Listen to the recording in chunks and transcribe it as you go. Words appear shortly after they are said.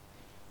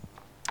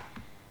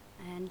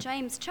And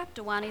James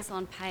chapter 1 is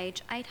on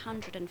page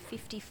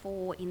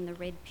 854 in the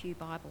Red Pew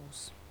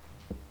Bibles.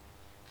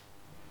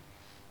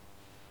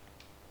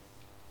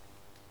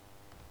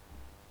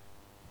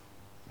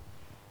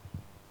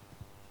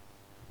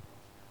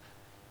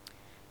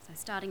 So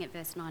starting at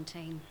verse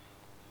 19.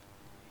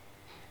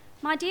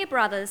 My dear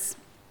brothers,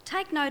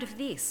 take note of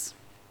this.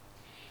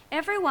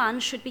 Everyone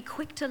should be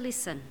quick to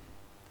listen,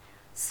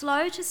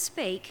 slow to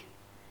speak,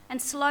 and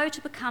slow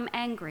to become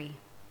angry.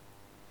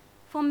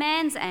 For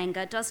man's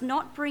anger does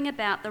not bring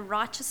about the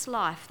righteous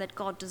life that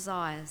God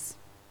desires.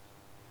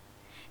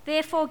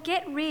 Therefore,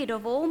 get rid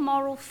of all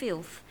moral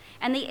filth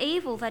and the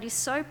evil that is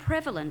so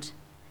prevalent,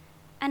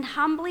 and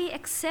humbly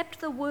accept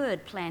the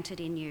word planted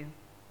in you,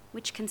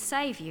 which can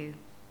save you.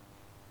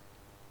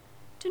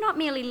 Do not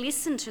merely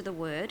listen to the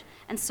word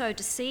and so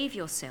deceive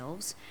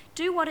yourselves.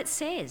 Do what it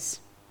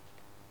says.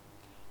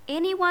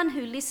 Anyone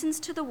who listens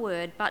to the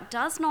word but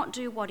does not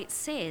do what it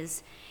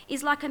says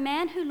is like a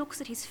man who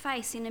looks at his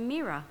face in a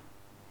mirror,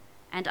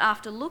 and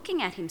after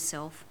looking at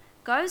himself,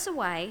 goes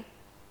away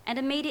and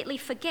immediately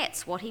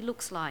forgets what he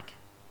looks like.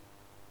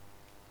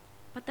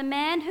 But the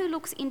man who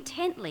looks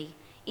intently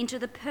into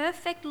the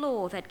perfect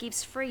law that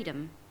gives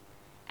freedom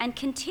and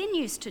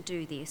continues to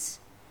do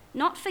this,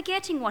 not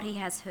forgetting what he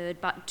has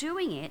heard but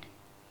doing it,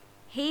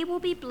 he will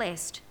be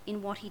blessed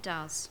in what he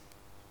does.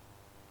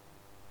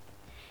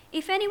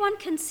 If anyone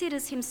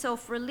considers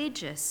himself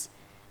religious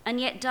and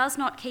yet does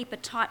not keep a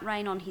tight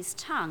rein on his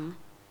tongue,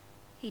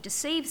 he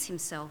deceives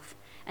himself,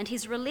 and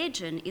his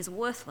religion is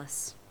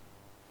worthless.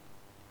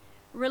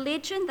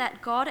 Religion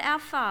that God our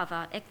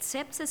Father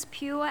accepts as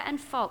pure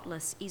and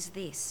faultless is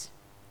this: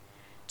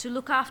 to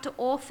look after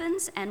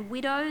orphans and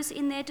widows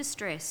in their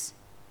distress,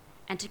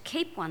 and to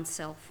keep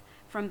oneself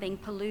from being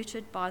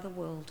polluted by the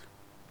world.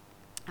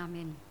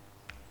 Amen.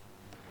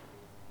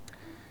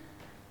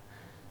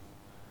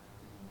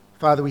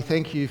 Father, we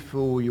thank you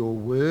for your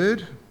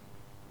word.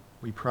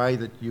 We pray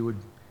that you would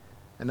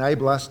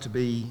enable us to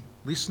be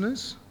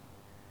listeners,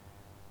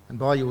 and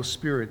by your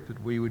Spirit that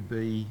we would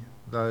be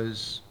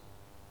those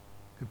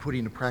who put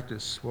into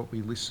practice what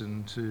we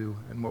listen to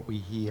and what we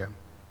hear.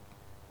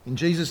 In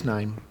Jesus'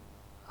 name,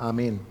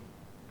 amen.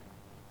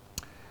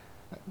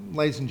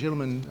 Ladies and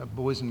gentlemen,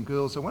 boys and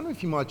girls, I wonder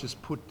if you might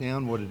just put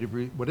down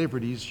whatever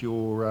it is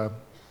you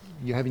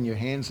have in your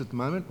hands at the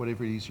moment,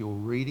 whatever it is you're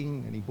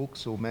reading, any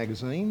books or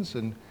magazines,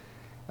 and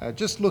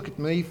just look at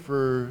me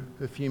for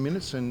a few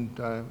minutes and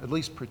at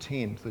least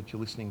pretend that you're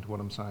listening to what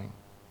I'm saying.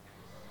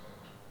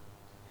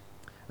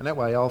 And that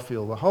way I'll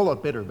feel a whole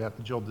lot better about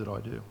the job that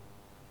I do.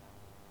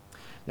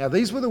 Now,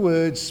 these were the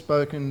words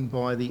spoken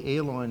by the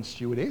airline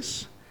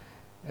stewardess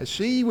as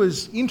she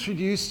was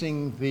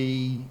introducing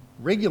the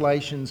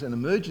regulations and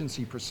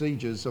emergency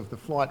procedures of the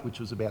flight which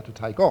was about to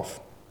take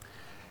off.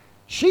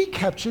 She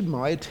captured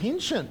my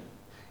attention.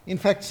 In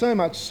fact, so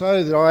much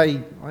so that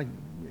I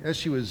as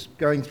she was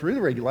going through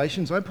the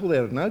regulations, I pulled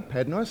out a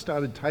notepad and I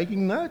started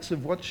taking notes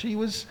of what she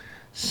was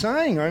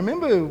saying. I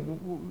remember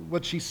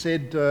what she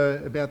said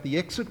about the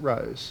exit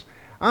rows.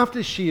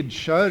 After she had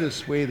showed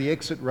us where the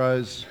exit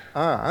rows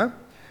are,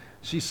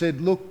 she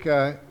said, look,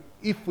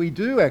 if we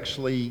do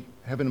actually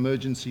have an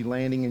emergency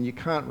landing and you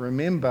can't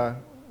remember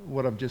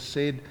what I've just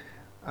said,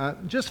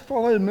 just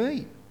follow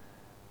me.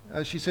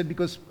 She said,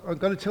 because I've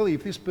got to tell you,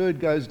 if this bird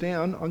goes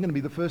down, I'm going to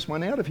be the first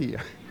one out of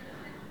here.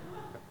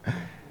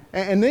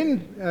 And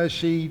then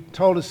she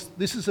told us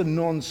this is a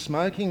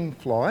non-smoking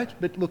flight,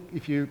 but look,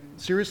 if you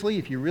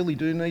really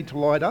do need to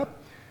light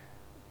up,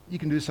 you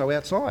can do so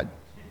outside.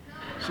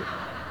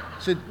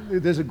 So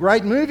there's a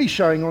great movie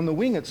showing on the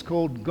wing. It's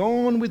called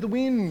Gone with the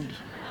Wind.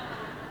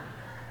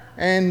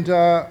 And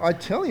I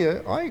tell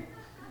you,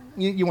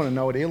 you want to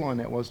know what airline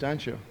that was,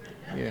 don't you?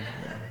 Yeah.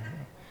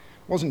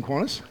 Wasn't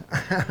Qantas.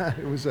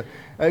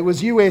 It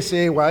was US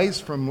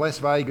Airways from Las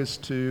Vegas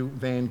to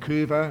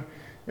Vancouver.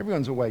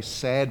 Everyone's always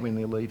sad when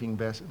they're leaving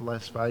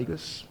Las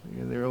Vegas.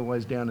 They're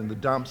always down in the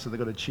dumps, so they've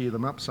got to cheer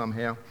them up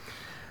somehow.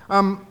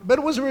 But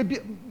it was a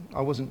rebuke.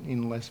 I wasn't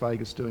in Las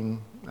Vegas doing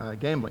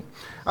gambling.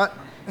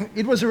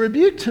 It was a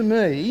rebuke to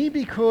me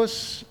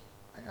because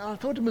I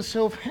thought to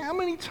myself, how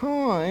many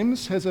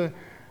times has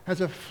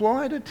a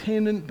flight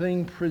attendant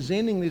been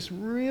presenting this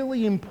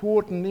really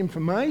important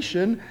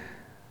information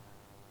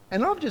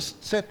and I've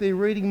just sat there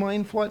reading my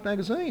in-flight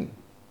magazine?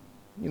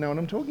 You know what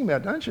I'm talking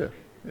about, don't you?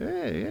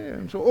 Yeah.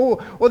 So,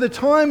 or the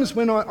times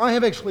when I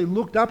have actually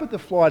looked up at the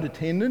flight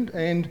attendant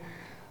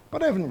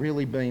but I haven't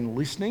really been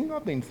listening.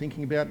 I've been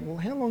thinking about, well,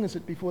 how long is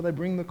it before they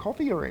bring the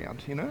coffee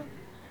around, you know?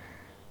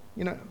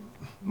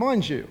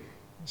 Mind you,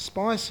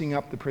 spicing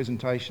up the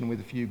presentation with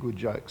a few good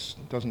jokes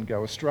doesn't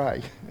go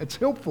astray. It's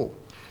helpful.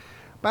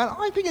 But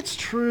I think it's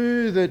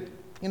true that,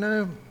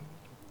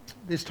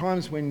 there's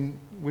times when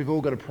we've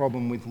all got a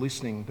problem with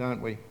listening,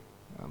 don't we?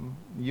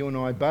 You and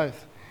I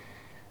both.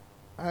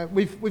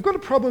 We've got a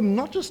problem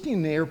not just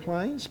in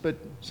airplanes, but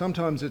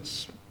sometimes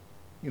it's,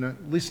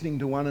 listening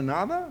to one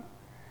another.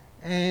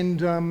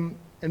 And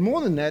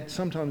more than that,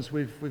 sometimes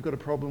we've got a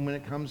problem when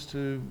it comes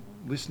to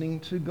listening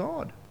to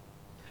God.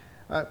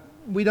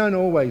 We don't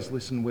always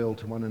listen well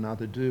to one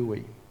another, do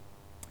we?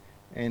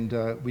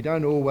 And we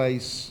don't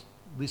always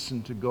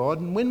listen to God.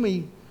 And when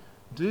we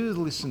do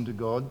listen to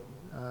God,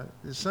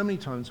 there's so many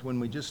times when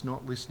we're just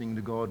not listening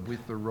to God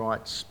with the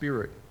right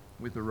spirit,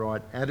 with the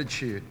right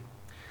attitude.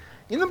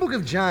 In the book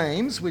of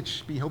James,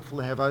 which would be helpful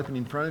to have open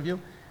in front of you,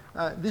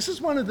 this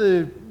is one of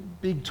the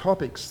big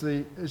topics.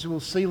 As we'll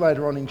see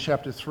later on in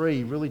chapter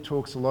 3, really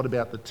talks a lot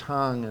about the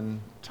tongue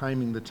and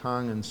taming the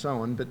tongue and so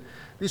on. But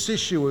this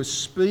issue of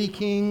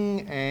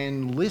speaking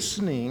and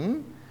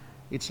listening,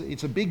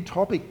 it's a big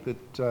topic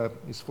that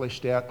is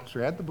fleshed out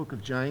throughout the book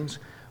of James.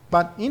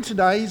 But in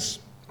today's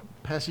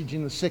passage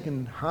in the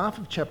second half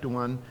of chapter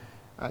 1,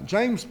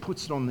 James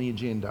puts it on the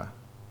agenda.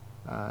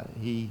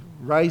 He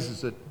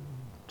raises it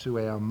to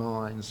our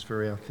minds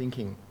for our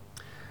thinking.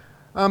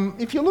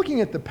 If you're looking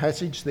at the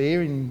passage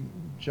there in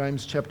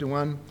James chapter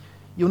 1,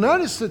 you'll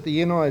notice that the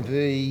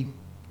NIV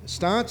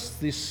starts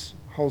this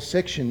whole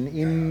section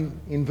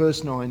in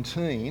verse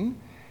 19,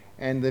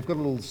 and they've got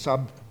a little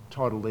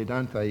subtitle there,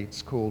 don't they?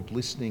 It's called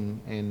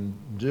Listening and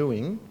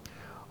Doing.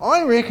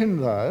 I reckon,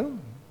 though,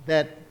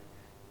 that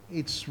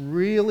it's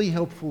really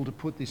helpful to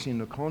put this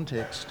into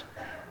context,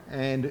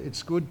 and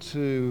it's good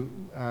to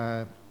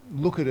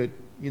look at it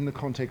in the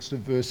context of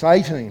verse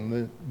 18,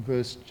 the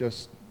verse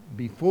just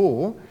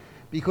before,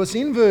 because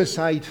in verse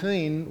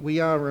 18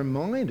 we are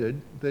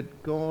reminded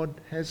that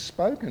God has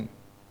spoken.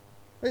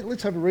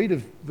 Let's have a read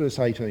of verse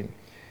 18,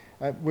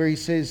 where he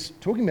says,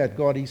 talking about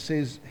God, he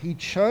says, "He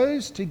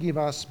chose to give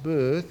us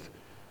birth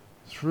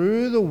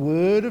through the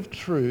word of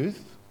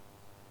truth,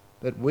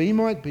 that we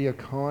might be a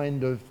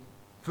kind of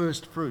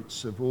first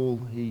fruits of all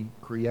he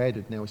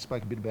created." Now, we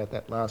spoke a bit about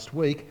that last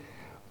week,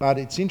 but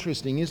it's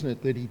interesting, isn't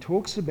it, that he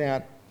talks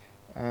about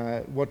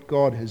what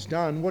God has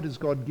done. What has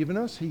God given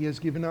us? He's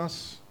given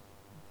us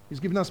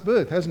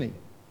birth, hasn't he?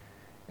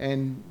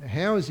 And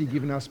how has he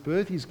given us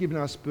birth? He's given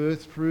us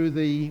birth through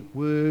the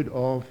word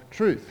of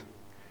truth,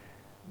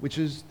 which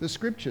is the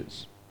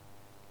scriptures.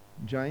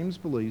 James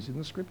believes in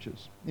the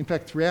scriptures. In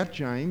fact, throughout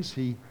James,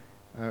 he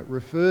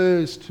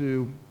refers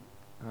to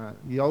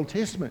the Old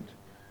Testament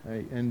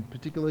and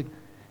particular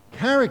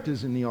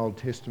characters in the Old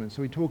Testament.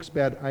 So he talks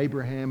about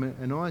Abraham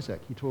and Isaac.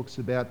 He talks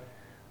about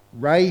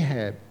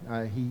Rahab.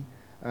 He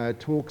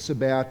talks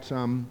about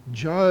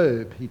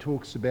Job. He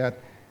talks about,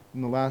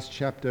 in the last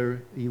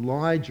chapter,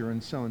 Elijah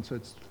and so on. So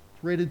it's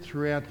threaded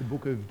throughout the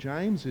book of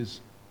James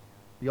is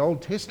the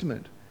Old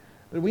Testament.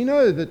 But we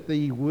know that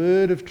the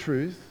word of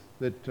truth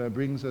that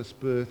brings us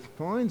birth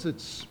finds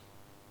its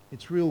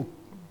real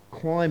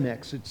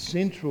climax, its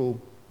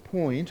central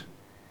point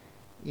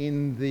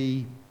in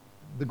the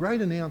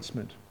great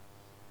announcement.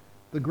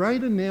 The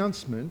great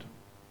announcement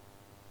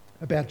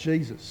about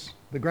Jesus.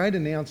 The great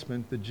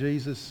announcement that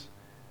Jesus,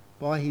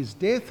 by his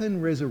death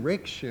and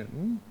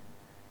resurrection,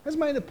 has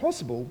made it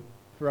possible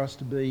for us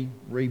to be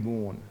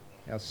reborn,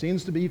 our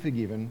sins to be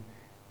forgiven,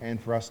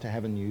 and for us to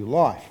have a new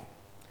life.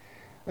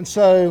 And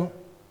so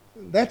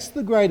that's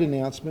the great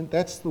announcement,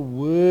 that's the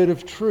word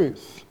of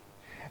truth.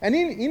 And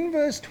in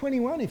verse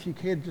 21, if you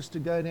cared just to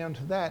go down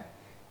to that,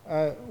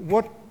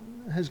 what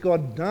has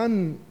God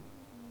done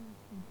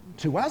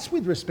to us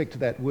with respect to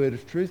that word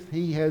of truth?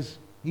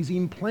 He's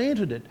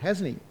implanted it,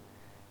 hasn't he?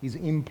 He's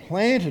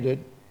implanted it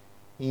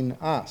in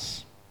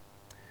us.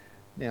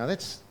 Now,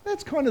 that's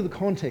kind of the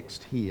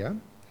context here.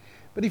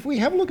 But if we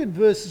have a look at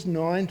verses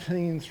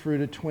 19 through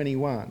to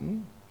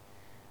 21,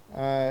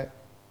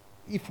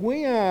 if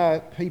we are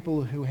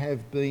people who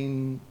have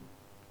been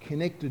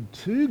connected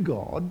to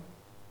God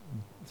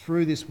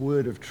through this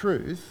word of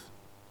truth,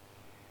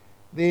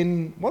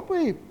 then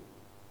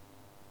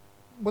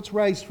what's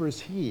raised for us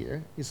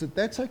here is that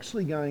that's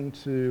actually going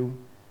to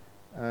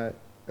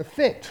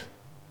affect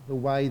the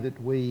way that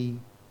we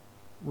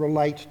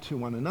relate to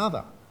one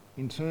another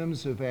in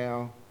terms of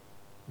our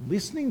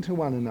listening to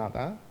one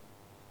another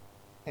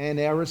and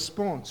our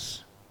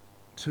response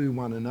to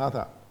one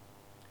another.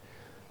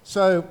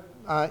 So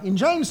in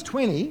verse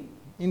 20,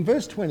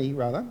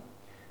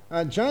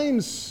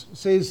 James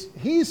says,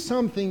 here's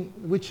something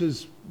which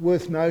is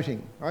worth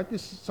noting, right?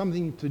 This is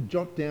something to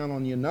jot down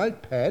on your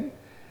notepad.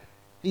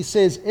 He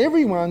says,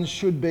 everyone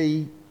should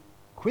be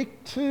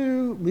quick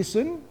to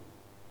listen,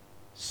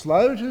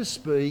 slow to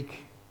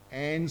speak,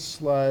 and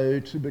slow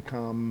to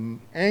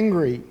become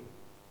angry.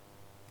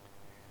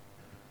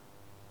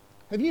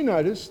 Have you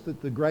noticed that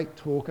the great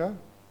talker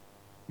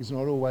is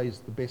not always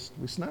the best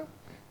listener?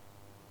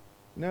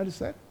 Notice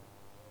that?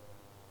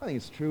 I think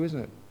it's true, isn't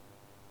it?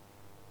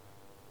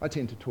 I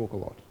tend to talk a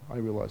lot, I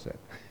realise that.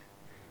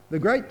 The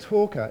great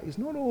talker is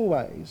not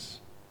always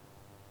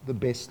the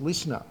best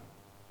listener.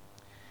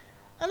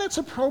 And that's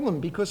a problem,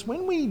 because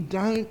when we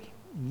don't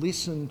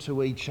listen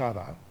to each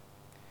other,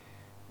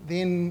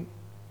 then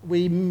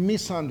we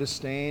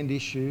misunderstand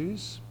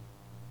issues,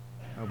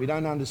 we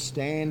don't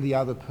understand the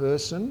other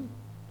person,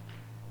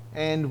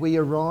 and we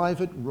arrive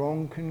at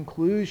wrong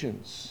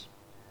conclusions.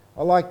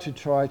 I like to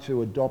try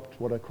to adopt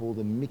what I call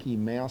the Mickey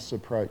Mouse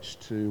approach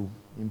to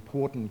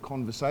important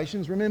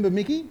conversations. Remember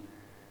Mickey?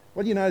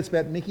 What do you notice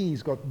about Mickey?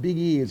 He's got big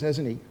ears,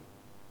 hasn't he?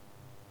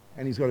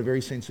 And he's got a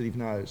very sensitive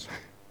nose.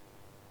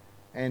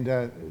 And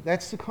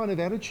that's the kind of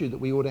attitude that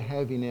we ought to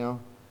have in our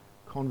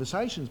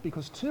conversations,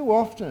 because too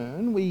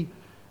often we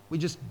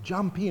just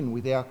jump in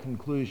with our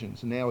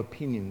conclusions and our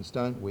opinions,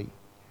 don't we?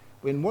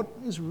 When what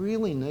is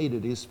really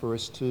needed is for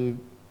us to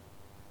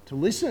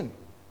listen,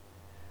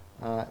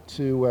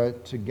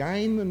 to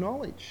gain the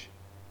knowledge,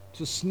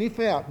 to sniff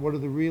out what are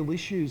the real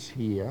issues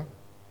here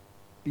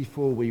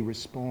before we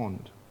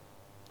respond.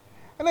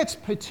 And that's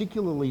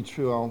particularly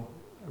true, I'll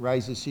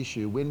raise this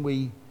issue, when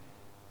we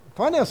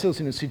find ourselves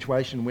in a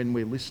situation when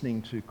we're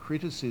listening to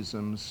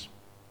criticisms,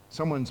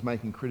 someone's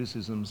making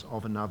criticisms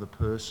of another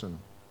person.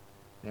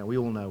 Now, we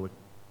all know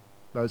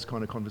those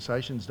kind of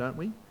conversations, don't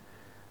we?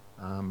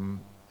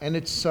 And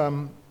it's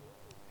so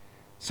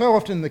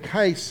often the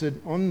case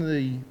that on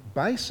the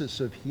basis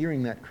of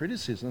hearing that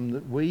criticism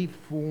that we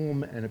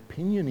form an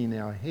opinion in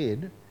our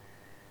head,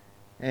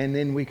 and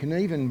then we can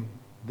even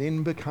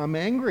then become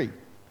angry.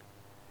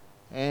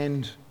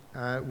 And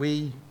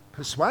we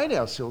persuade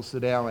ourselves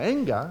that our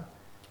anger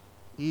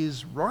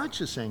is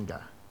righteous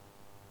anger,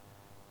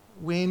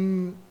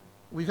 when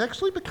we've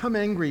actually become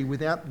angry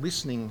without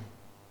listening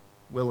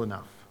well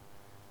enough.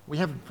 We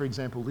haven't, for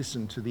example,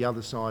 listened to the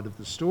other side of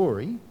the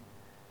story,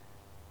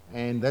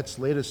 and that's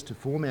led us to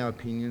form our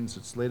opinions,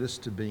 it's led us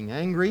to being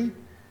angry.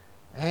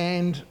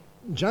 And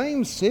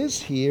James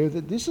says here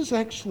that this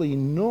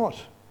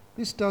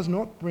does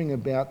not bring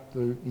about,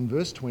 in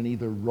verse 20,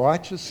 the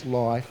righteous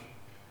life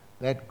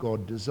that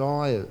God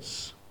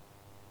desires,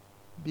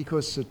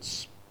 because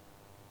it's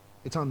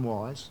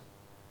unwise,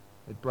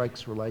 it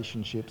breaks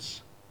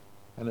relationships,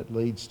 and it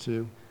leads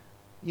to,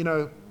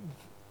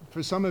 for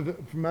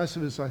most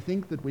of us, I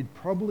think that we'd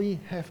probably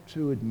have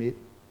to admit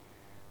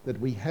that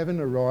we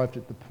haven't arrived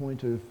at the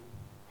point of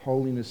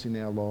holiness in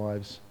our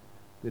lives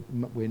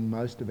when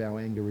most of our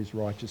anger is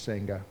righteous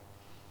anger.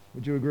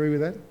 Would you agree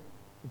with that?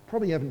 We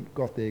probably haven't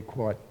got there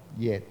quite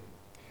yet.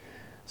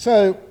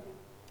 So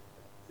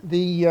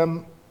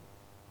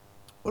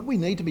what we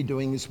need to be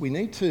doing is we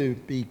need to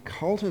be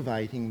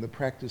cultivating the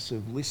practice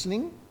of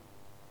listening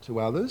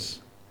to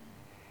others,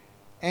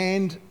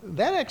 and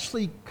that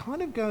actually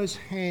kind of goes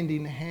hand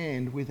in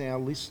hand with our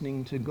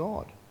listening to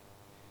God.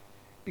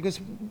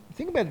 Because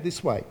think about it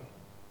this way: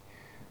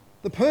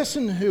 the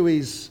person who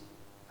is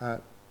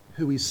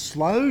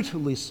slow to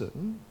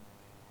listen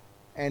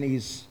and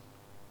is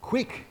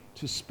quick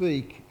to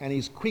speak and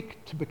is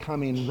quick to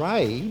become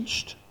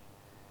enraged,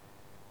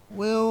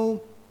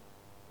 well,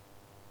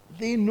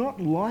 they're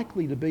not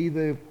likely to be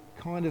the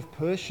kind of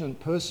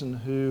person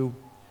who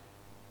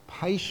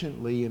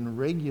patiently and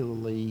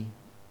regularly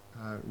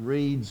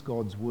reads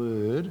God's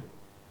word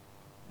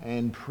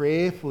and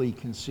prayerfully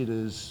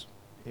considers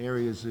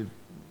areas of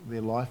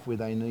their life where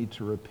they need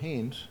to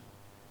repent,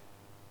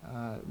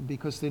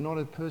 because they're not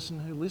a person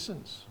who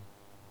listens.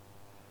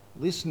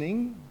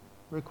 Listening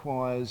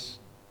requires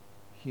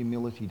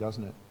humility,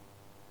 doesn't it?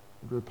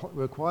 It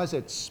requires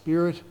that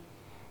spirit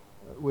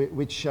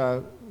which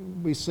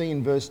we see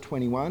in verse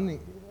 21,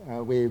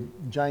 where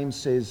James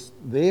says,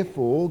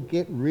 "Therefore,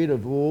 get rid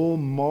of all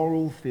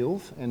moral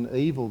filth and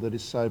evil that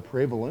is so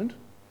prevalent."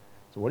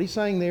 So what he's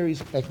saying there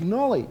is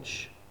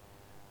acknowledge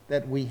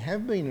that we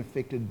have been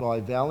affected by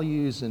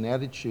values and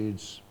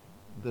attitudes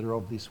that are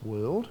of this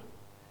world.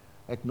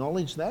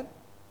 Acknowledge that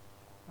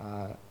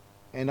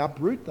and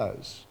uproot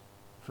those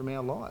from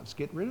our lives.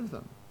 Get rid of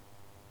them.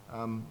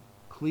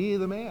 Clear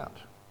them out.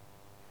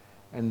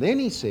 And then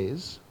he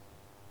says,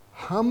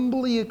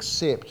 humbly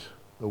accept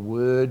the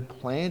word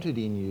planted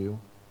in you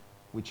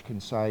which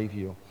can save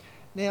you.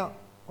 Now,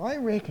 I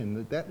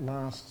reckon that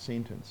last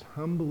sentence,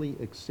 humbly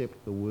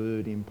accept the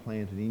word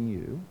implanted in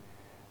you,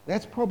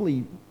 that's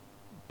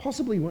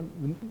possibly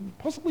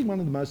one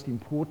of the most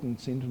important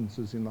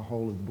sentences in the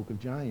whole of the book of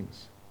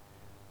James.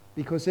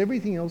 Because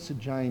everything else that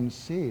James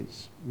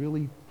says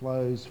really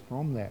flows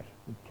from that.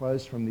 It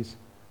flows from this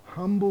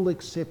humble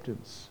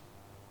acceptance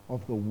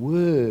of the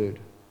word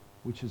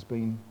which has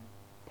been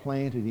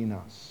planted in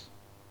us.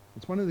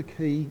 It's one of the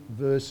key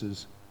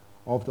verses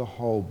of the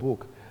whole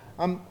book.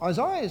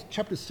 Isaiah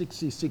chapter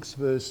 66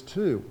 verse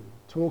 2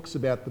 talks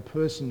about the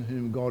person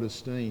whom God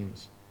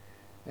esteems.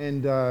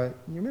 And you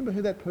remember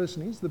who that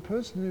person is? The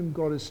person whom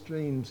God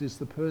esteems is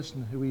the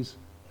person who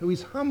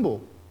is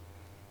humble.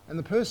 And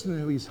the person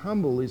who is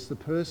humble is the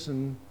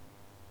person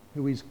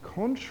who is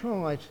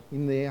contrite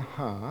in their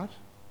heart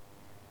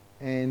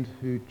and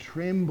who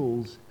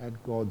trembles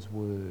at God's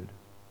word.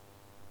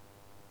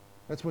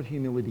 That's what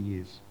humility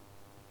is.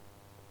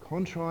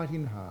 Contrite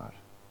in heart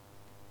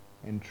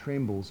and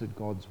trembles at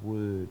God's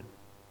word.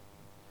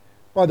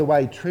 By the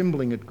way,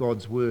 trembling at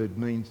God's word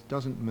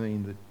doesn't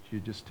mean that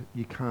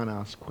you can't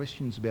ask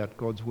questions about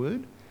God's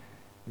word.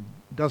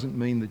 It doesn't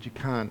mean that you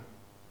can't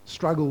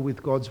struggle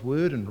with God's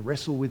word and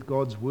wrestle with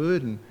God's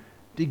word and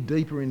dig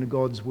deeper into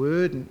God's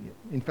word. And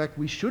in fact,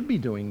 we should be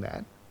doing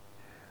that.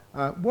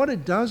 What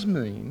it does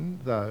mean,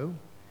 though,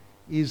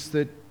 is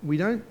that we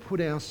don't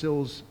put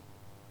ourselves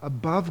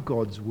above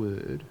God's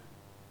word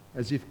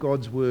as if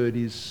God's word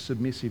is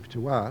submissive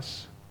to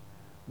us.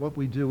 What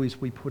we do is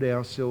we put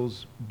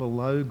ourselves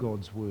below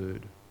God's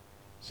word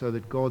so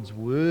that God's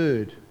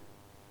word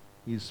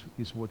is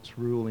what's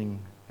ruling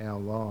our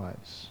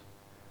lives.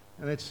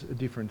 And that's a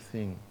different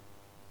thing.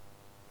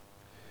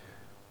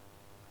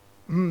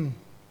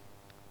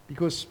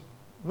 Because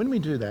when we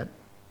do that,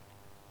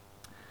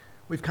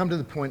 we've come to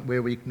the point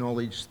where we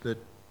acknowledge that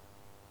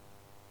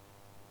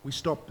we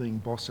stop being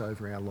boss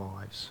over our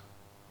lives.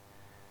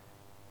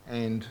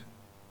 And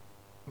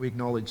we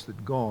acknowledge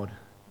that God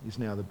is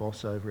now the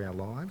boss over our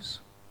lives.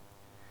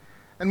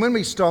 And when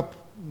we stop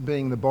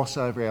being the boss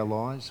over our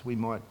lives, we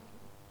might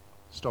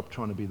stop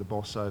trying to be the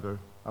boss over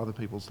other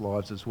people's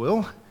lives as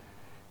well.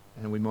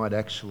 And we might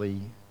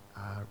actually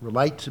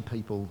relate to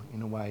people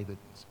in a way that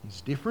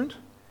is different.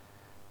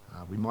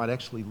 We might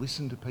actually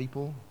listen to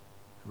people,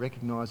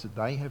 recognise that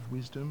they have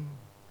wisdom,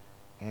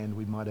 and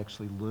we might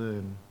actually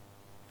learn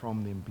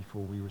from them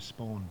before we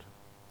respond.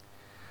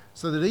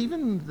 So that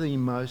even the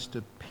most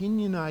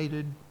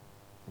opinionated,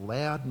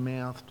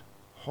 loud-mouthed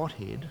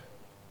hothead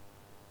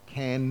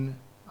can,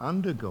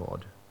 under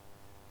God,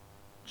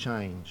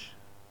 change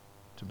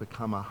to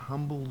become a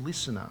humble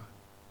listener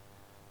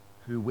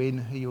who,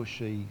 when he or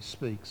she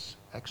speaks,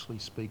 actually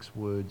speaks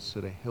words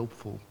that are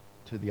helpful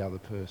to the other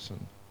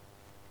person,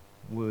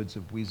 words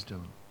of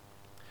wisdom.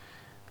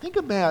 Think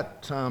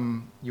about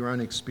your own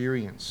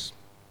experience.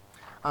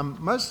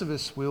 Most of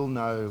us will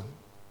know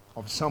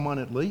of someone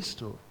at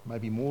least, or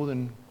maybe more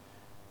than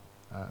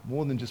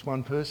just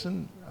one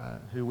person,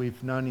 who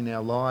we've known in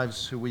our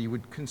lives who we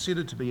would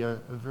consider to be a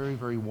very,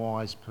 very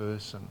wise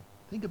person.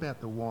 Think about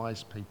the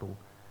wise people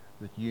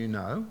that you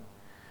know.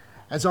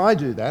 As I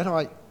do that,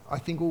 I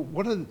think,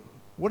 well,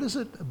 what is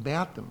it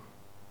about them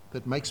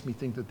that makes me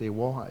think that they're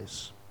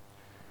wise?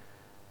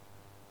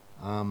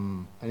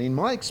 And in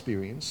my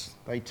experience,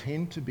 they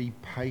tend to be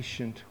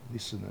patient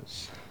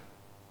listeners.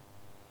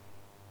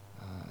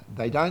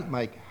 They don't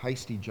make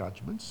hasty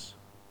judgments.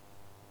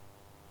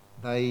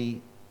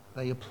 They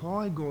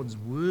apply God's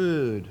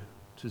word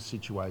to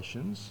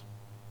situations.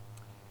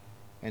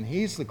 And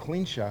here's the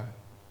clincher: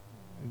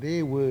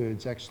 their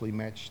words actually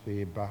match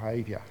their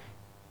behaviour,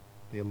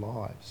 their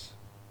lives.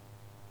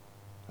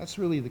 That's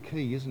really the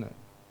key, isn't it?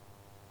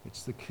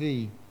 It's the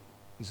key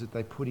is that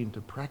they put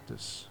into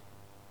practice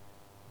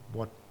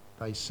what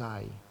they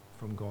say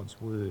from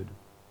God's word.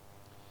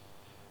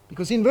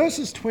 Because in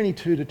verses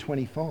 22 to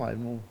 25,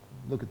 and we'll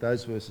look at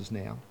those verses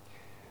now,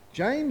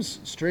 James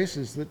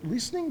stresses that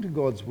listening to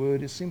God's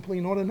word is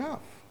simply not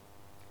enough.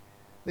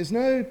 There's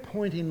no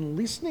point in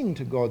listening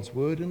to God's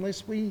word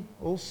unless we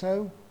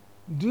also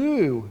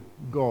do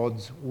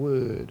God's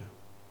word.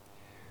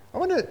 I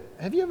wonder,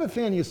 have you ever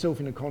found yourself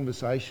in a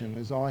conversation,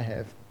 as I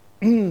have,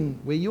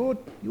 where you're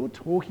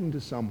talking to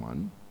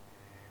someone,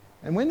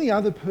 and when the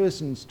other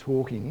person's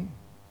talking,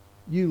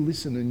 you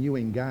listen and you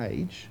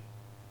engage,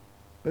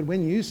 but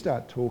when you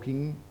start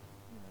talking,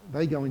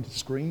 they go into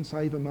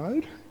screensaver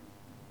mode?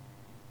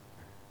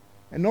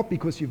 And not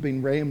because you've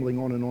been rambling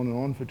on and on and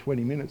on for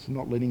 20 minutes and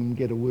not letting them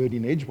get a word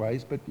in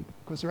edgeways, but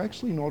because they're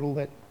actually not all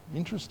that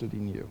interested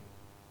in you.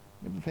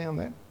 Ever found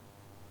that?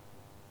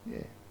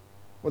 Yeah.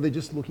 Or they're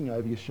just looking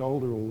over your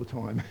shoulder all the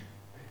time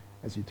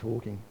as you're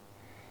talking.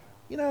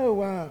 You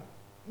know,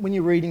 when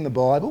you're reading the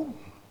Bible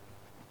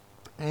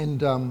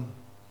and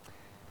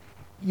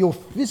you're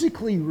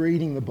physically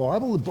reading the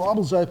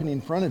Bible's open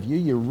in front of you,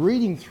 you're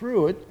reading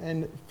through it,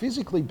 and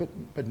physically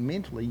but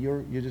mentally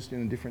you're just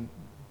in a different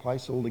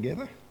place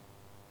altogether.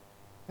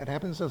 That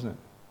happens, doesn't it?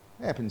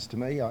 It happens to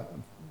me at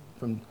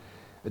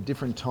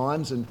different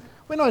times, and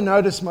when I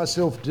notice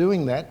myself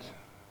doing that,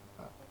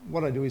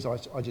 what I do is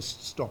I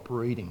just stop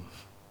reading,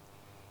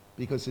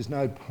 because there's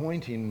no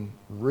point in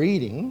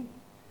reading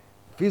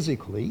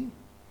physically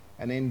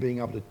and then being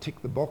able to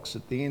tick the box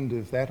at the end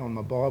of that on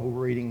my Bible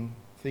reading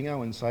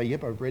thingo and say,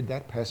 yep, I've read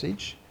that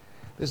passage.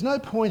 There's no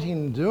point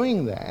in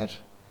doing that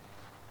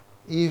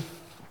if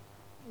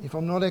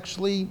I'm not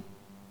actually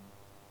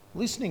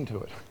listening to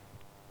it.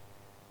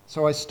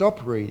 So I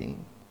stop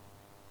reading,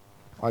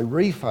 I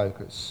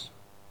refocus,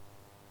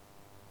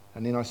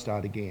 and then I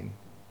start again,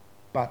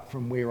 but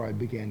from where I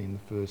began in the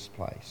first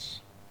place.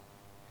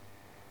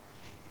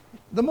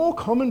 The more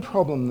common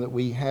problem that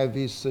we have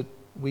is that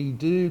we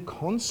do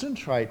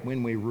concentrate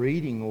when we're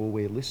reading or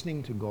we're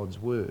listening to God's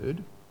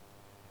word.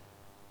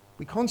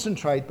 We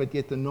concentrate, but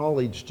yet the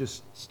knowledge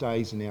just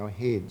stays in our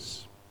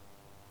heads.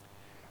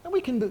 And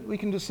we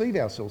can deceive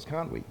ourselves,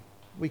 can't we?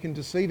 We can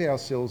deceive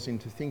ourselves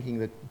into thinking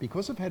that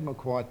because I've had my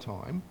quiet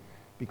time,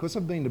 because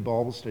I've been to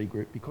Bible study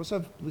group, because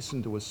I've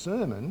listened to a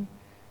sermon,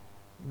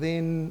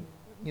 then,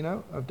 you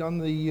know, I've done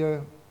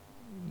the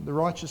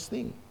righteous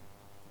thing.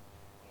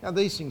 Now,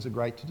 these things are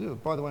great to do.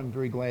 By the way, I'm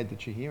very glad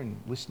that you're here and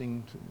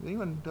listening to...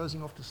 Anyone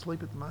dozing off to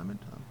sleep at the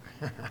moment?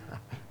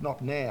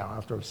 Not now,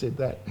 after I've said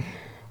that.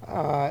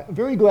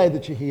 Very glad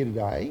that you're here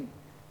today.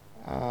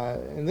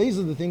 And these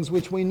are the things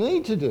which we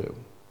need to do.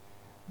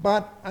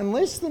 But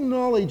unless the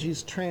knowledge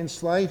is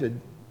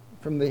translated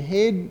from the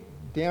head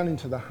down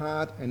into the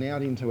heart and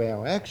out into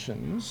our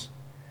actions,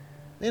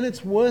 then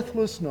it's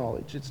worthless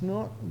knowledge. It's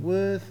not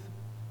worth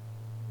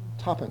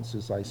tuppence,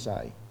 as they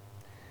say.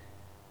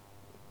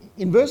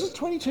 In verses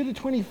 22 to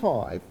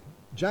 25,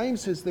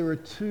 James says there are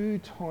two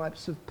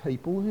types of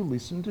people who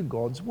listen to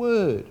God's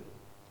word.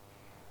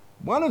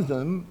 One of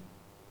them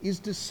is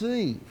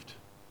deceived,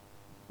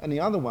 and the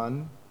other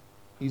one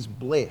is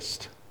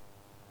blessed.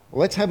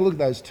 Well, let's have a look at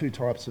those two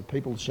types of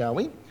people, shall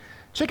we?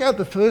 Check out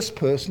the first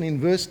person in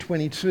verse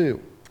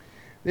 22.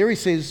 There he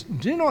says,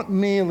 "Do not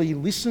merely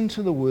listen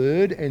to the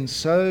word and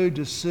so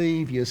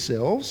deceive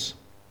yourselves."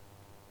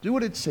 Do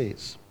what it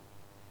says.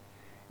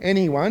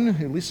 "Anyone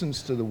who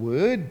listens to the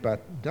word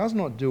but does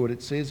not do what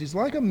it says is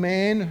like a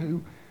man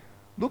who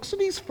looks at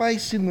his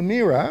face in the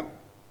mirror,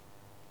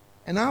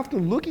 and after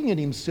looking at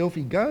himself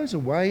he goes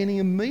away and he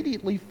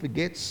immediately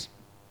forgets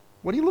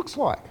what he looks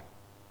like."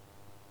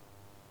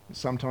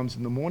 Sometimes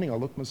in the morning I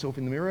look myself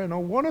in the mirror and I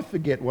want to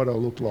forget what I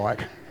look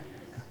like.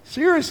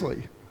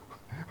 Seriously.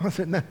 I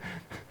said, no.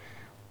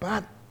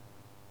 But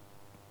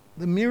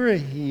the mirror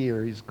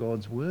here is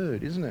God's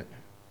word, isn't it?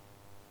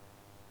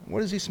 What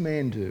does this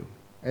man do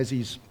as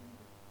he's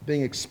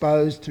being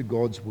exposed to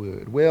God's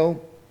word?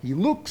 Well, he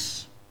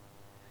looks,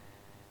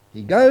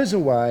 he goes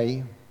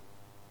away,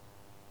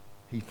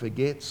 he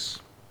forgets,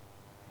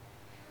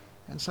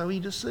 and so he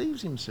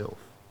deceives himself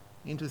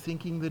into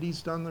thinking that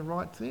he's done the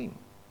right thing.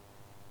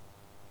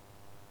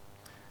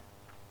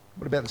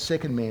 What about the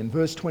second man?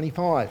 Verse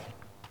 25.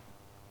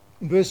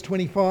 In verse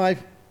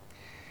 25,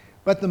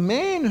 "But the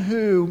man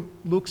who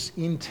looks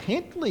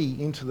intently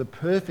into the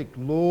perfect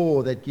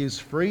law that gives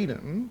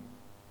freedom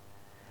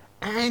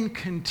and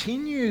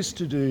continues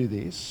to do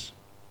this,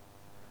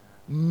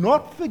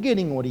 not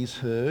forgetting what he's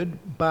heard,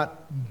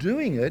 but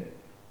doing it,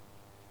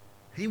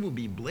 he will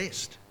be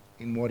blessed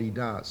in what he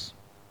does."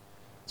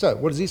 So,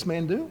 what does this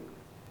man do?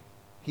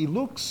 He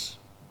looks,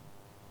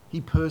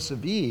 he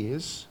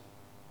perseveres,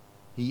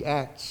 he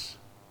acts,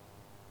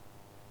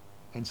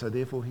 and so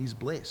therefore he's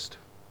blessed.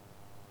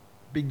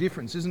 Big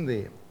difference, isn't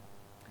there?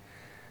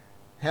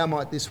 How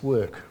might this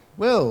work?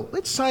 Well,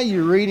 let's say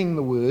you're reading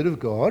the Word of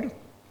God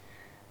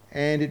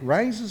and it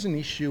raises an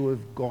issue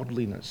of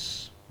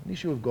godliness. An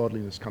issue of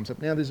godliness comes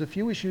up. Now, there's a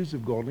few issues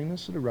of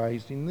godliness that are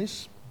raised in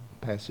this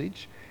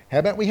passage. How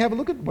about we have a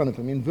look at one of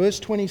them in verse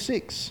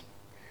 26?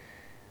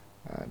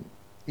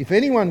 "If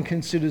anyone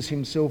considers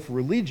himself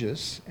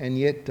religious and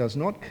yet does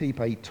not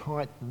keep a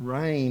tight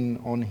rein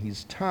on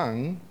his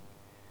tongue,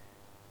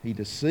 he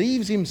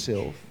deceives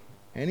himself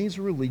and his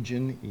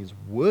religion is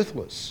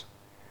worthless."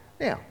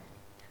 Now,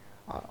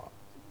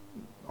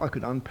 I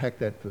could unpack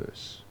that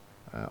verse.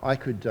 I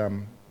could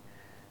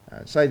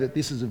say that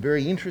this is a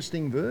very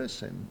interesting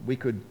verse, and we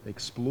could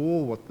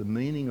explore what the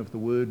meaning of the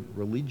word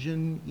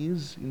religion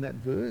is in that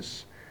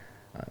verse.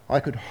 I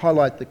could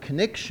highlight the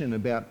connection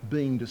about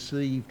being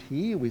deceived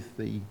here with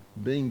the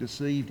being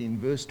deceived in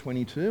verse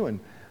 22, and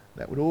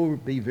that would all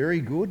be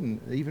very good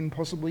and even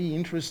possibly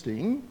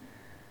interesting.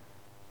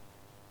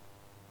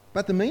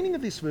 But the meaning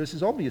of this verse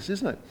is obvious,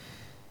 isn't it?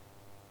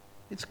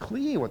 It's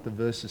clear what the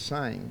verse is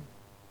saying.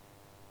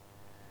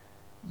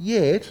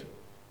 Yet,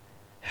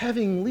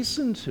 having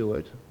listened to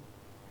it,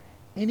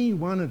 any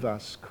one of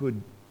us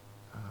could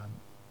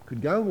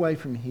go away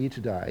from here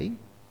today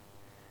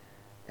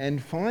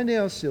and find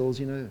ourselves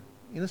in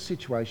a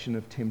situation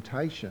of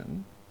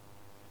temptation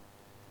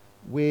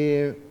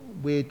where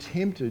we're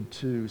tempted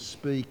to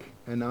speak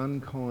an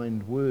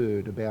unkind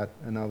word about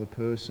another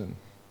person,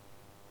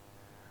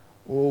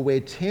 or we're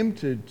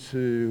tempted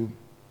to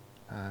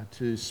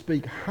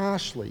speak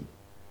harshly,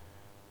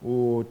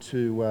 or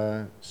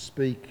to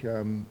speak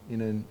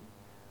in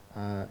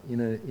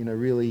a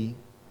really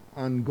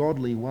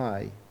ungodly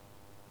way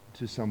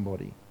to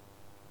somebody.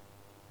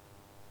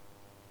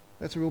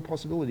 That's a real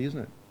possibility, isn't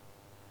it?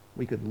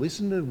 We could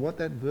listen to what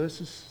that verse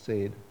has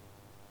said,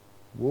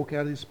 walk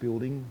out of this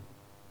building,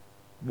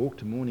 walk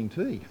to morning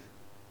tea,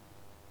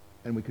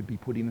 and we could be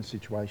put in a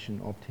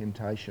situation of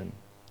temptation.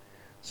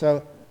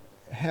 So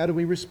how do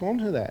we respond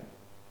to that?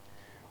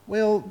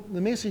 Well, the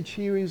message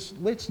here is,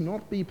 let's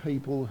not be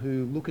people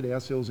who look at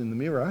ourselves in the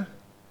mirror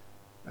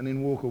and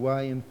then walk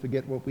away and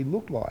forget what we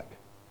look like.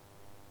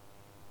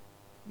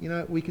 You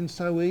know, we can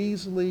so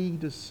easily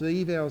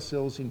deceive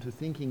ourselves into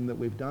thinking that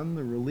we've done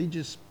the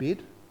religious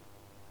bit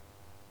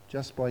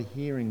just by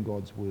hearing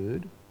God's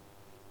word.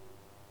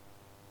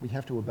 We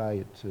have to obey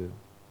it too.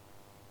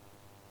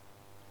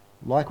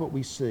 Like what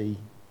we see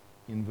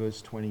in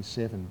verse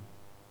 27,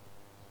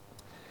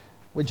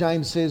 where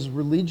James says,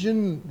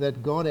 "Religion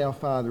that God our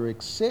Father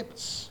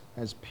accepts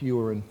as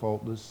pure and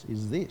faultless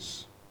is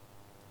this: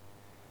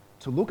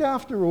 to look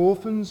after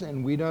orphans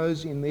and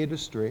widows in their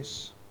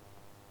distress,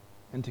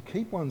 and to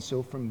keep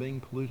oneself from being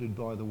polluted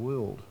by the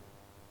world."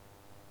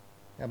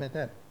 How about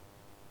that?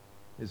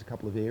 There's a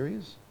couple of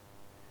areas.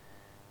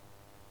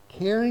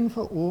 Caring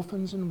for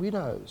orphans and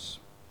widows.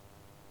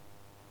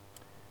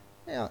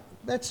 Now,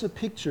 that's a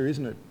picture,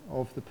 isn't it,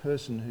 of the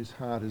person whose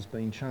heart has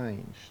been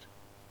changed.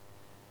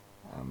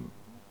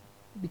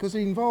 Because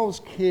it involves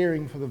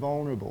caring for the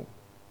vulnerable.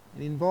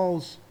 It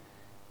involves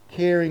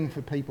caring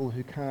for people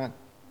who can't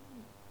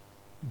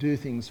do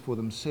things for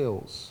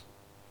themselves.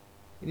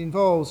 It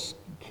involves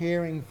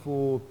caring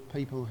for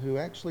people who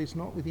actually it's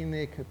not within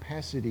their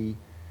capacity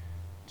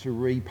to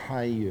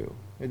repay you.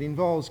 It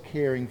involves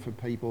caring for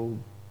people.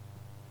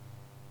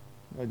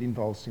 It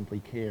involves simply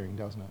caring,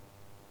 doesn't it?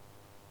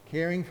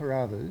 Caring for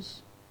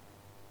others,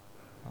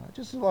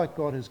 just like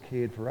God has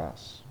cared for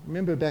us.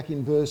 Remember back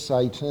in verse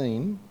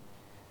 18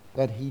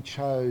 that he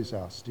chose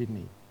us, didn't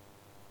he?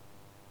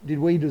 Did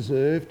we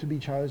deserve to be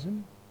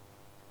chosen?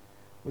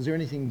 Was there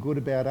anything good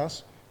about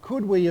us?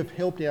 Could we have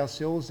helped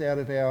ourselves out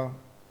of our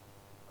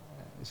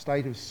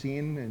state of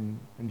sin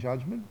and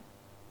judgment?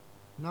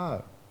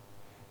 No.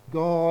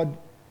 God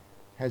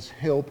has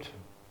helped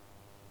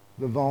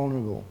the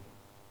vulnerable.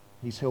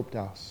 He's helped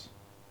us.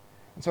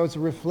 And so it's a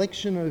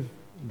reflection of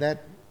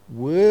that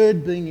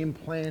word being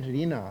implanted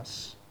in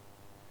us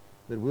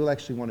that we'll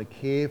actually want to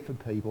care for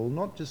people,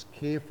 not just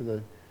care for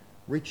the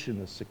rich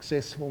and the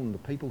successful and the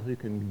people who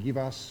can give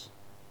us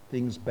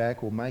things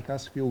back or make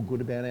us feel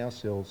good about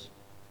ourselves,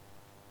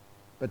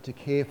 but to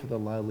care for the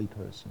lowly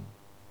person.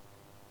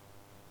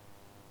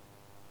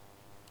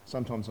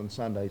 Sometimes on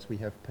Sundays we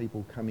have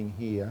people coming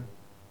here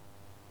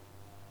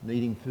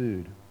needing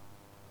food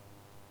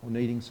or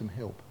needing some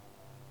help.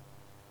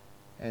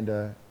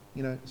 And,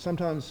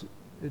 sometimes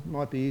it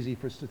might be easy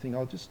for us to think,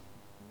 I'll just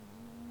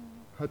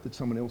hope that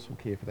someone else will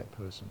care for that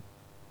person.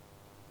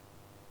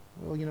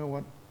 Well, you know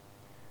what?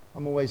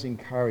 I'm always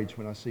encouraged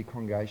when I see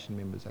congregation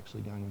members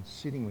actually going and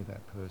sitting with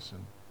that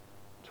person,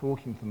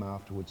 talking to them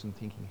afterwards and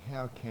thinking,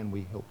 how can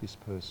we help this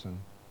person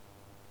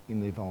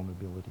in their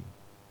vulnerability?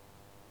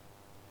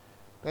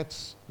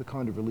 That's the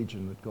kind of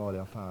religion that God,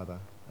 our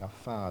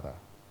Father,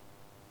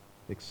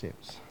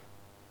 accepts.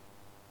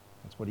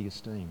 That's what he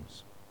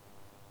esteems.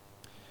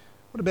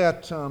 What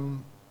about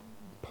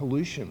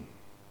pollution?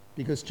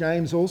 Because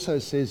James also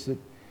says that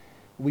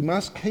we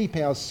must keep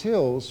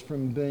ourselves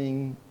from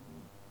being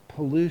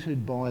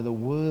polluted by the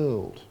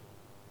world.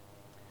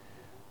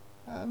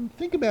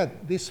 Think about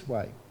it this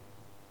way.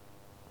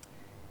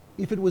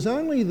 If it was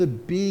only the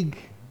big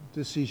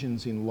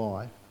decisions in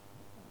life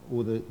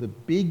or the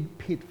big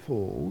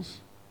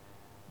pitfalls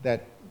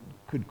that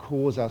could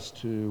cause us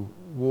to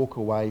walk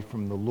away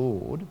from the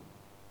Lord,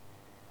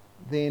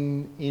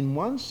 then in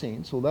one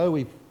sense, although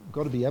we've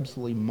got to be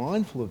absolutely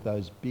mindful of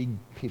those big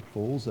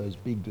pitfalls, those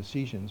big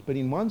decisions, but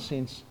in one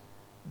sense,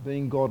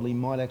 being godly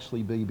might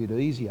actually be a bit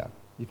easier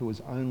if it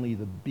was only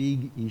the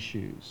big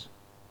issues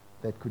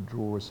that could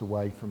draw us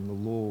away from the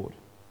Lord.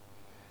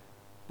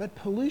 But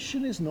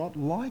pollution is not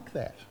like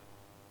that.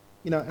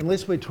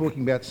 Unless we're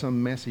talking about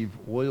some massive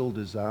oil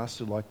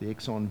disaster like the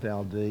Exxon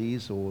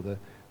Valdez or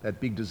that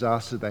big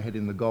disaster they had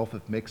in the Gulf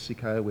of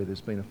Mexico where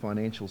there's been a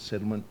financial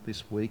settlement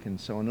this week and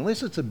so on.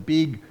 Unless it's a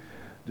big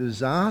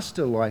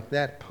disaster like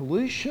that,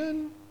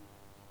 pollution,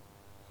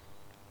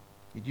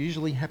 it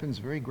usually happens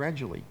very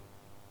gradually,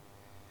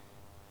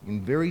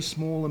 in very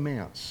small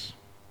amounts,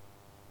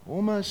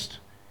 almost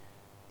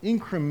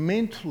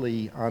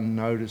incrementally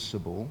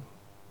unnoticeable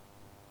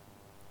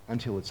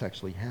until it's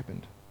actually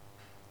happened.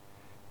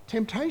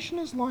 Temptation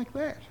is like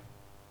that.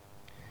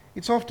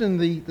 It's often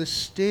the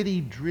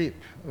steady drip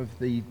of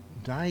the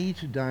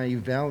day-to-day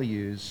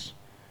values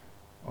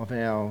of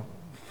our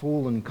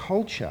fallen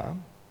culture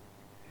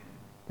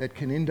that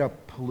can end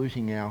up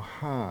polluting our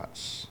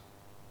hearts.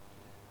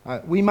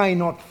 We may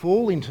not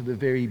fall into the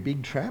very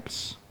big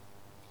traps,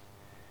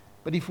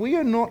 but if we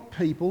are not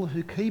people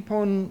who keep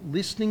on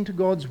listening to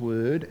God's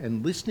word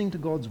and listening to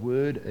God's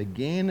word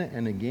again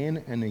and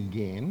again and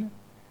again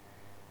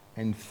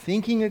and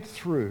thinking it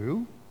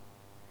through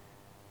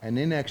and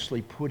then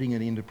actually putting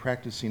it into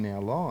practice in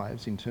our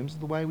lives in terms of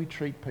the way we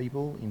treat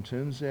people, in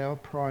terms of our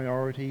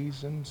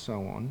priorities and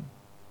so on,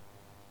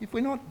 if we're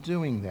not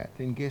doing that,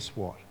 then guess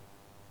what?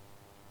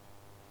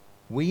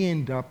 We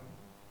end up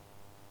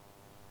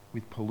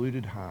with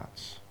polluted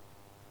hearts.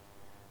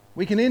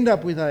 We can end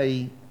up with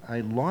a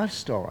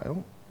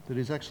lifestyle that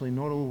is actually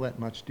not all that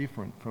much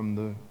different from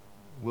the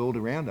world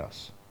around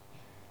us.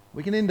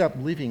 We can end up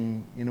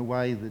living in a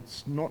way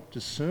that's not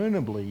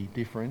discernibly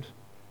different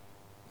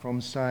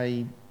from,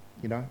 say,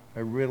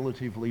 a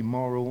relatively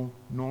moral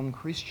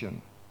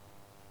non-Christian,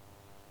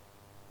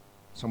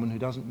 someone who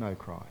doesn't know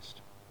Christ.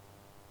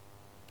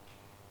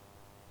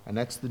 And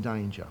that's the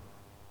danger.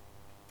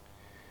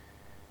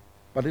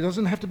 But it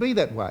doesn't have to be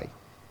that way.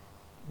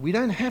 We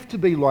don't have to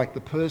be like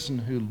the person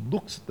who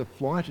looks at the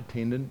flight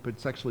attendant but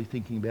is actually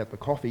thinking about the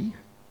coffee.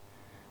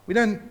 We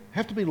don't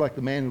have to be like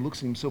the man who looks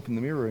at himself in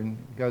the mirror and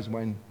goes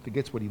away and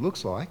forgets what he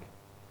looks like.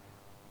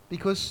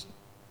 Because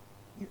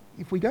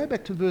if we go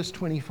back to verse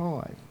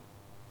 25,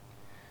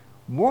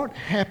 what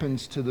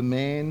happens to the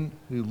man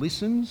who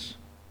listens,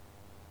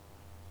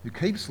 who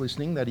keeps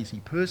listening, that is,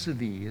 he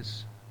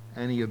perseveres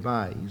and he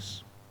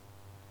obeys?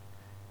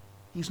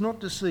 He's not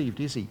deceived,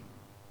 is he?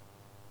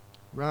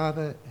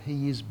 Rather,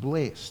 he is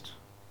blessed.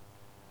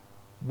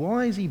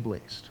 Why is he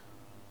blessed?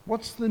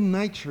 What's the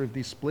nature of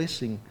this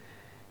blessing?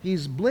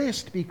 He's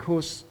blessed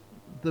because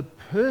the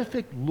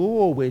perfect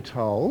law, we're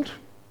told,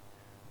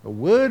 the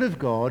Word of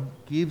God,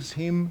 gives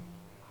him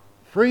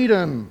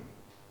freedom.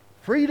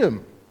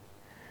 Freedom.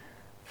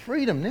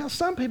 Freedom. Now,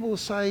 some people will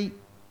say,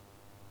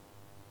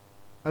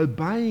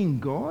 obeying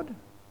God,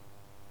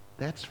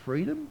 that's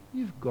freedom?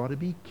 You've got to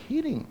be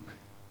kidding.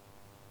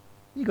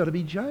 You've got to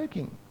be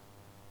joking.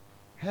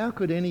 How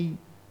could any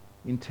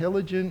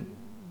intelligent,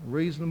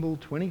 reasonable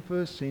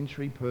 21st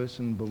century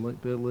person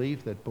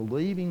believe that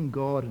believing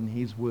God and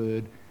his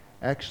word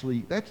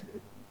actually,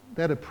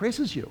 that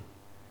oppresses you?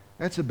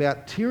 That's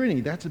about tyranny.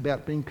 That's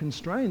about being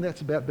constrained.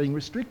 That's about being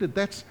restricted.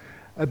 That's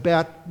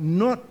about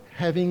not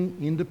having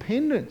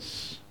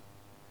independence.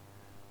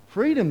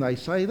 Freedom, they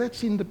say,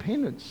 that's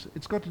independence.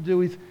 It's got to do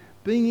with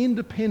being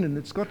independent.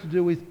 It's got to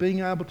do with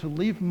being able to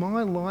live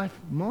my life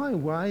my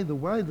way, the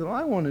way that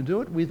I want to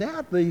do it,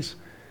 without these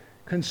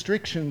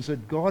constrictions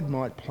that God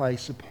might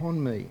place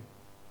upon me.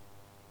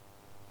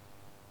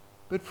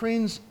 But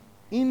friends,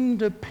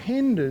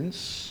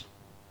 independence,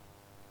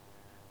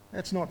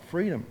 that's not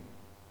freedom.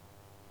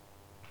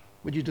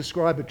 Would you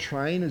describe a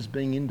train as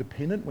being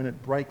independent when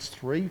it breaks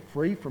free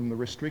from the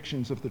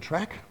restrictions of the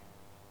track?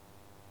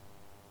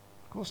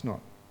 Of course not.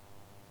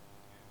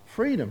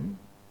 Freedom,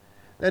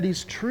 that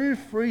is true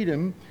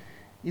freedom,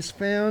 is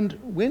found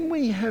when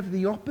we have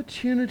the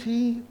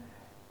opportunity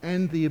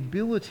and the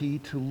ability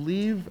to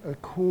live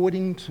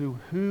according to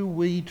who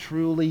we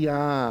truly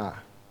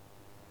are.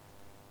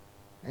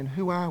 And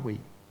who are we?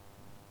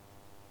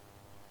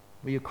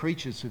 We are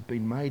creatures who've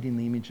been made in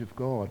the image of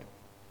God.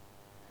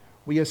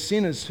 We are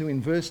sinners who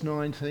in verse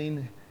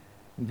 19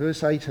 and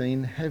verse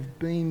 18 have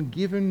been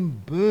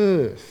given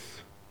birth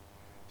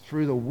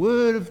through the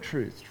word of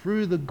truth,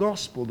 through the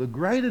gospel, the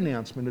great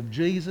announcement of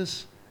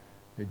Jesus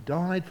who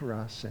died for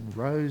us and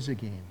rose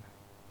again.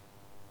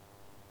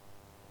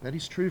 That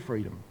is true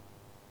freedom.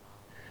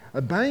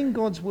 Obeying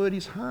God's word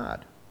is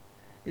hard.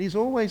 It is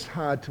always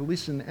hard to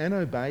listen and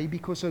obey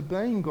because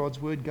obeying God's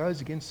word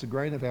goes against the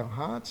grain of our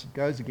hearts, it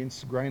goes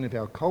against the grain of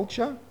our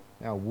culture,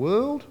 our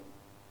world.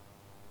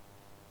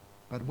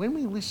 But when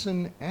we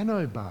listen and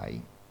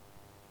obey,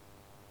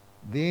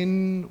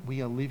 then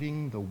we are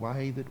living the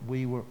way that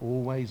we were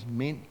always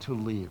meant to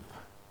live.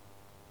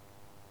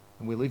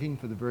 And we're living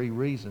for the very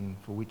reason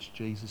for which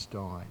Jesus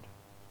died.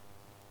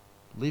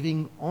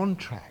 Living on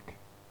track,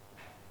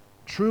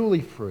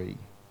 truly free,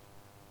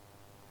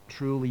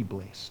 truly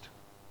blessed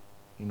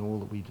in all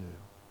that we do.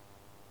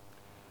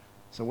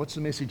 So what's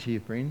the message here,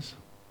 friends?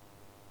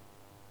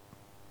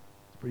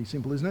 It's pretty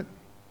simple, isn't it?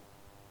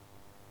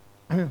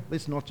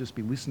 Let's not just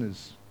be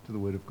listeners to the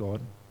word of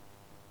God.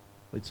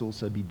 Let's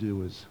also be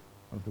doers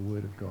of the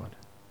word of God.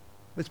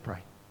 Let's pray.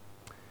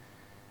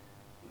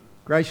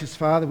 Gracious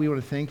Father, we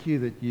want to thank you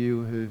that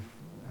you have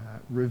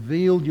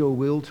revealed your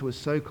will to us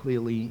so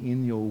clearly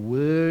in your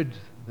word,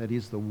 that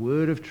is the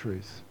word of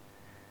truth.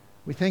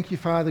 We thank you,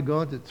 Father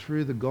God, that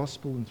through the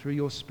gospel and through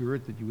your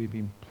Spirit that you have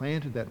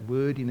implanted that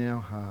word in our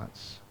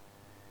hearts.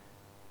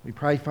 We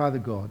pray, Father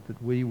God,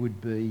 that we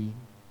would be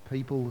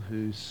people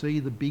who see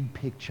the big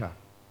picture,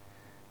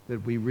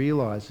 that we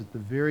realise that the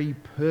very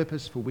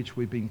purpose for which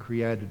we've been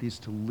created is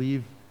to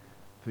live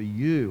for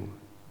you,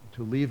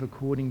 to live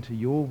according to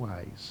your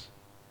ways.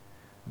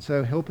 And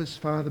so help us,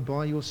 Father,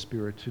 by your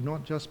Spirit, to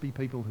not just be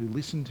people who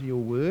listen to your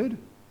word,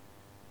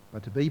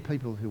 but to be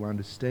people who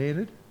understand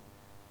it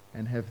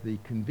and have the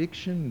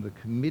conviction, the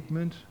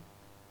commitment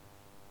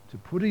to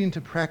put it into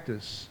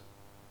practice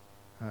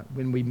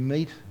when we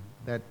meet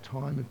that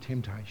time of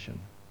temptation.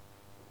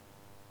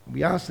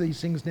 We ask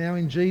these things now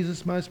in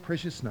Jesus' most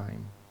precious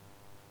name.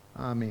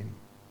 Amen.